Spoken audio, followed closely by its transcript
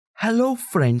Hello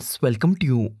friends, welcome to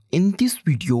you. In this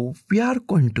video, we are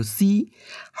going to see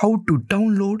how to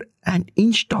download and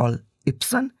install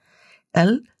Epson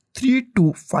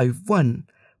L3251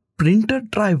 printer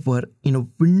driver in a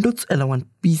Windows 11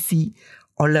 PC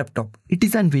or laptop. It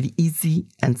is a very easy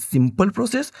and simple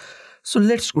process. So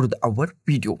let's go to our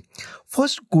video.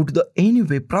 First, go to any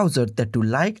web browser that you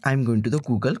like. I'm going to the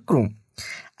Google Chrome.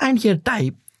 And here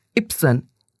type Epson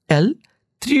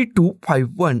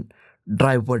L3251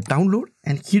 driver download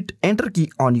and hit enter key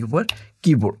on your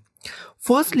keyboard.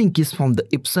 First link is from the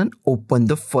Epson. Open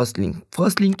the first link.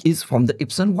 First link is from the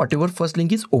Epson. Whatever first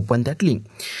link is, open that link.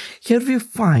 Here we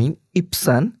find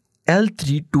Epson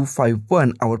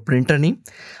L3251, our printer name.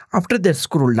 After that,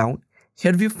 scroll down.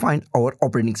 Here we find our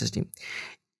operating system.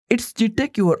 It's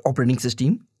detect your operating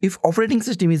system. If operating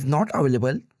system is not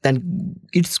available, then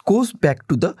it goes back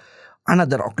to the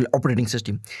another operating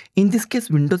system. In this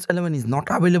case, Windows 11 is not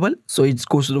available, so it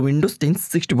goes to the Windows 10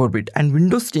 64-bit, and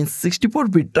Windows 10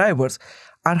 64-bit drivers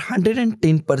are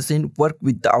 110% work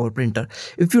with our printer.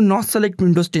 If you not select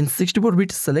Windows 10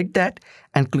 64-bit, select that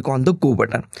and click on the go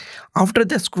button. After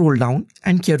that, scroll down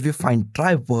and here we find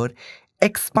driver,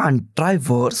 expand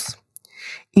drivers.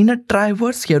 In a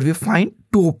drivers, here we find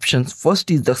two options.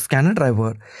 First is the scanner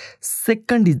driver,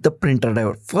 second is the printer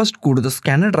driver. First, go to the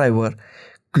scanner driver,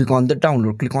 click on the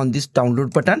download, click on this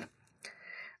download button,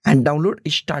 and download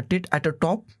is started at the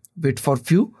top. Wait for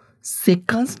few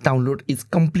seconds. Download is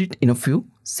complete in a few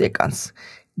seconds.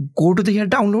 Go to the here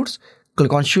downloads,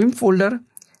 click on show in folder,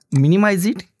 minimize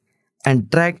it, and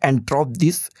drag and drop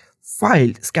this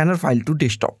file, scanner file, to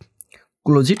desktop.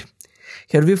 Close it.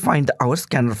 Here we find our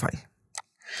scanner file.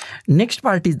 Next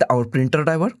part is our printer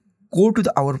driver. Go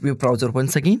to our web browser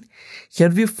once again. Here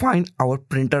we find our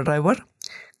printer driver.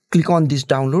 Click on this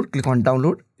download, click on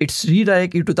download. It's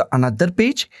redirect you to the another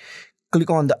page. Click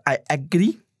on the I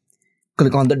agree,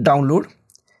 click on the download,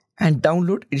 and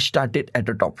download is started at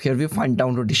the top. Here we find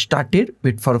download is started.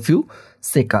 Wait for a few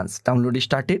seconds. Download is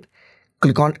started.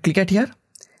 Click at here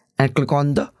and click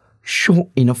on the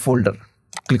show in a folder.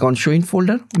 Click on show in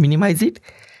folder, minimize it,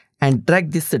 and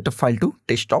drag this setup file to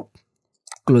desktop.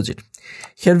 Close it.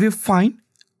 Here we find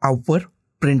our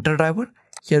printer driver.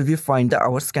 Here we find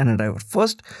our scanner driver.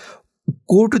 First,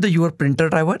 go to your printer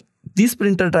driver. This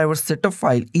printer driver setup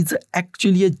file is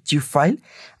actually a zip file,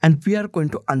 and we are going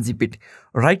to unzip it.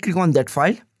 Right click on that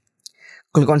file,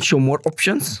 click on show more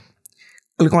options,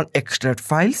 click on extract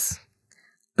files,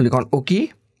 click on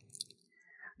OK.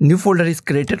 New folder is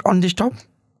created on desktop.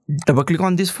 Double click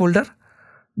on this folder,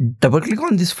 double click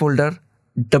on this folder,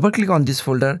 double click on this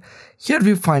folder. Here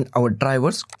we find our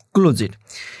drivers. Close it.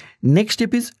 Next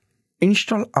step is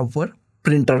install our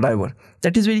printer driver.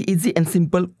 That is very easy and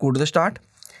simple. Go to the start,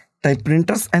 type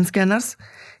printers and scanners,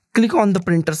 click on the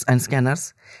printers and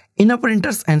scanners. In a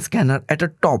printers and scanner, at the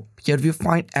top here we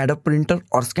find add a printer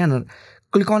or scanner.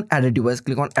 Click on add a device,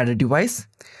 click on add a device.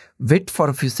 Wait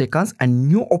for a few seconds and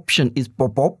new option is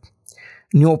pop up.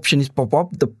 New option is pop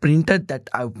up. The printer that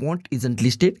I want isn't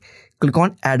listed. Click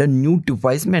on add a new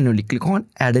device manually. Click on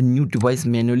add a new device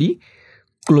manually.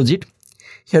 Close it.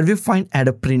 Here we find add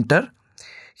a printer.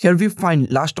 Here we find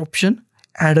last option,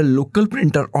 add a local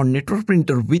printer or network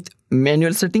printer with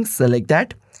manual settings. Select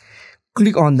that.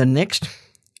 Click on the next.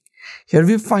 Here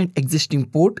we find existing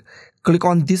port. Click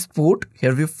on this port.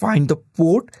 Here we find the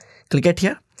port. Click at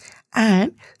here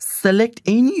and select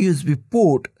any USB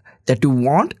port that you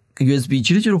want. USB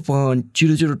 001,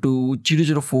 002,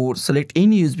 004. Select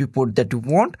any USB port that you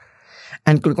want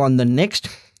and click on the next.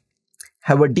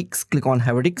 Have a disk. Click on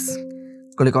have a disk.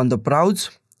 Click on the browse,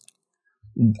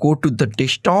 go to the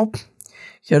desktop.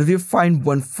 Here we find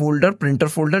one folder, printer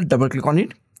folder. Double click on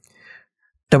it,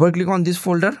 double click on this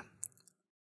folder,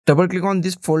 double click on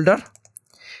this folder.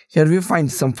 Here we find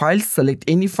some files. Select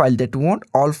any file that you want.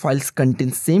 All files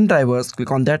contain same drivers. Click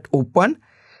on that, open,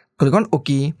 click on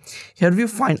OK. Here we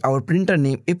find our printer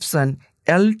name Epson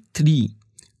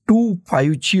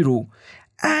L3250.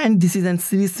 And this is a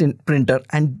series printer,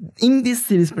 and in this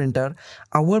series printer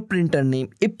our printer name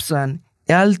Epson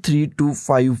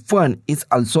L3251 is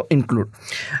also included.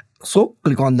 So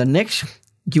click on the next,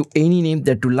 give any name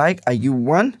that you like. I give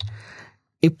one,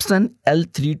 Epson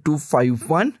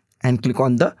L3251, and click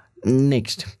on the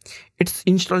next. It's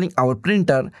installing our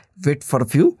printer. Wait for a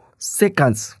few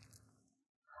seconds.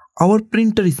 Our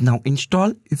printer is now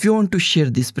installed. If you want to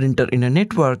share this printer in a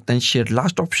network, then share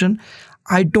last option.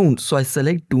 I don't, so I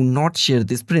select do not share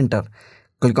this printer.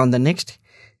 Click on the next.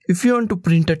 If you want to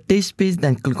print a test page,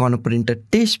 then click on a print a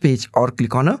test page or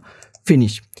click on a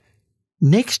finish.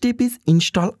 Next step is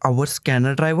install our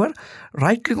scanner driver.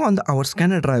 Right click on our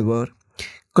scanner driver,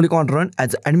 Click on run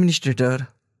as administrator.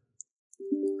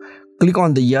 Click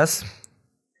on the yes.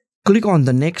 Click on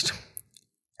the next.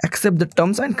 Accept the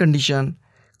terms and condition.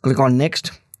 Click on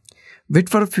next. Wait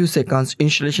for a few seconds.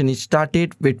 Installation is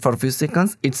started. Wait for a few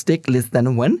seconds. It's take less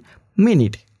than 1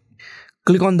 minute.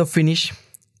 Click on the finish.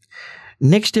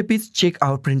 Next step is check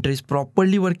our printer is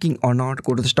properly working or not.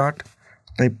 Go to the start.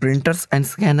 Type printers and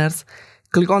scanners.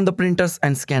 Click on the printers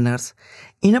and scanners.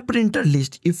 In a printer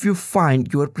list, if you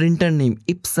find your printer name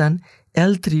Epson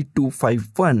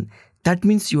L3251, that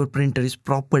means your printer is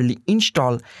properly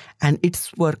installed and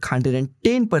it's work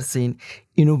 110%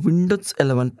 in a Windows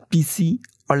 11 PC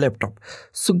or laptop.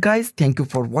 So guys, thank you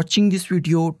for watching this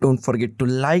video. Don't forget to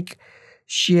like,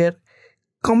 share,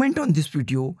 comment on this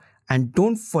video, and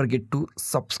don't forget to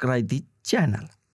subscribe the channel.